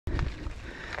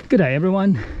Good day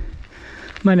everyone,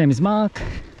 my name is Mark,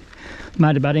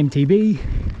 MadAbout MTB.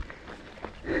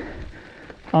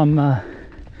 I'm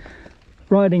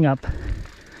riding up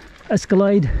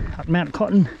Escalade at Mount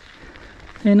Cotton,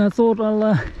 and I thought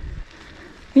I'll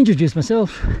introduce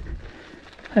myself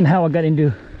and how I got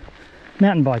into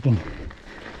mountain biking.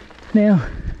 Now,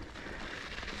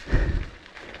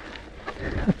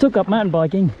 I took up mountain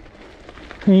biking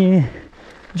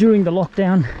during the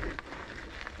lockdown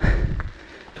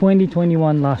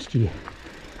 2021 last year,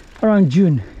 around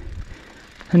June.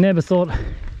 I never thought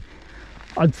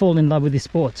I'd fall in love with this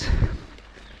sport.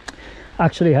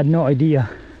 Actually, I had no idea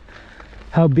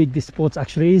how big this sport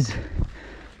actually is,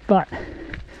 but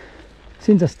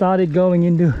since I started going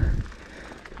into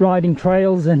riding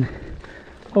trails and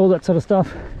all that sort of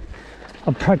stuff,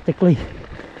 I've practically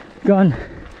gone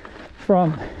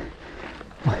from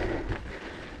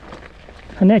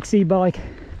an XC bike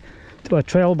to a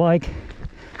trail bike,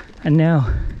 and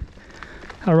now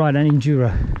I ride an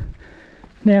enduro.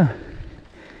 Now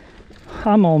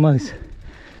I'm almost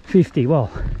 50.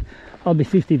 Well, I'll be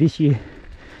 50 this year.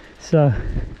 So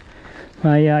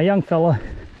my young fella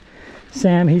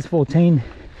Sam, he's 14,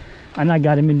 and I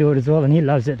got him into it as well, and he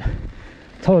loves it.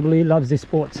 Totally loves this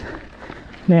sport.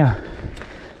 Now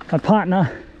my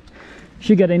partner,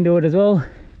 she got into it as well.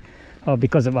 Oh,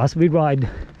 because of us, we ride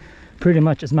pretty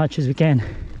much as we can,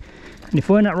 and if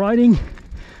we're not riding,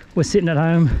 we're sitting at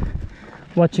home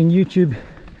watching YouTube,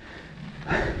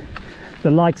 the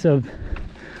likes of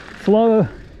Flowmentum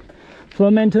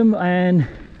and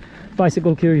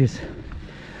Bicycle Curious,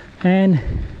 and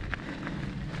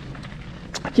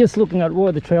just looking at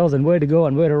where the trails and where to go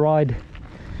and where to ride.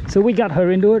 So we got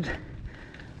her into it.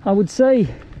 I would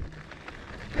say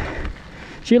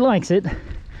she likes it,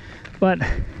 but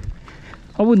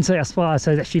I wouldn't say as far as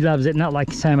say that she loves it, not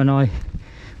like Sam and I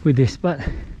with this. But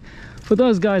for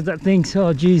those guys that think,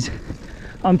 oh geez,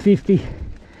 I'm 50,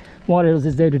 what else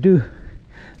is there to do?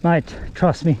 Mate,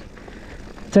 trust me,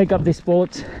 take up this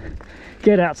sport,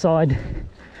 get outside,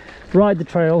 ride the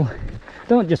trail.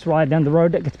 Don't just ride down the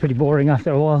road, that gets pretty boring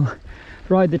after a while.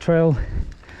 Ride the trail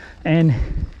and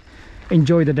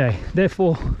enjoy the day.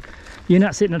 Therefore, you're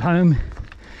not sitting at home,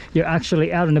 you're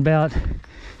actually out and about,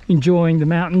 enjoying the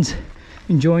mountains,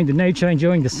 enjoying the nature,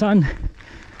 enjoying the sun.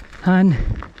 And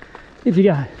if you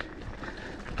got a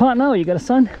partner or you got a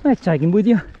son, mate, take him with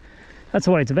you. That's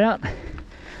what it's about.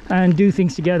 And do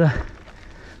things together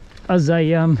as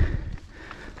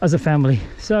a family.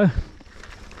 So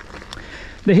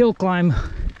the hill climb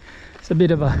is a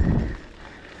bit of a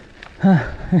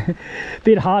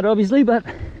bit hard obviously, but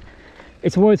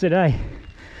it's worth it, eh?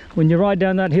 When you ride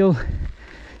down that hill,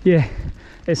 yeah,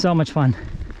 it's so much fun.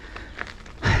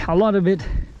 A lot of it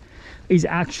is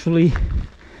actually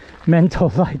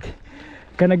mental, like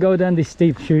gonna go down this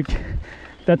steep chute.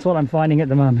 That's what I'm finding at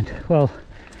the moment. Well,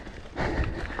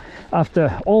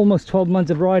 after almost 12 months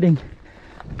of riding,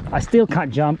 I still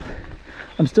can't jump.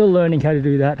 I'm still learning how to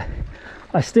do that.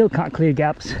 I still can't clear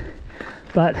gaps,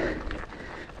 but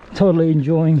totally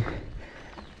enjoying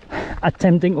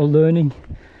attempting or learning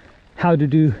how to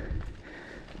do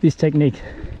this technique.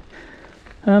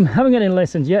 Haven't got any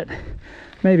lessons yet.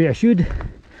 Maybe I should.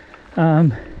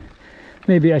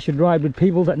 Maybe I should ride with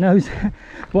people that knows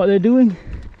what they're doing,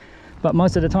 but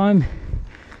most of the time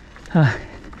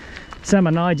Sam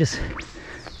and I just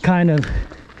kind of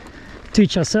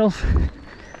teach ourselves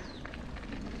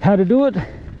how to do it,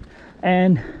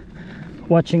 and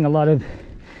watching a lot of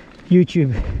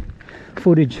YouTube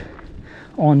footage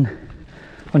on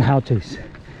how-tos.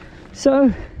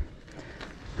 So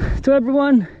to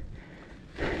everyone,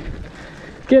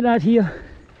 get out here,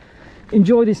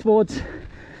 enjoy this sport,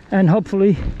 and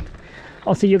hopefully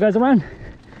I'll see you guys around.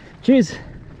 Cheers.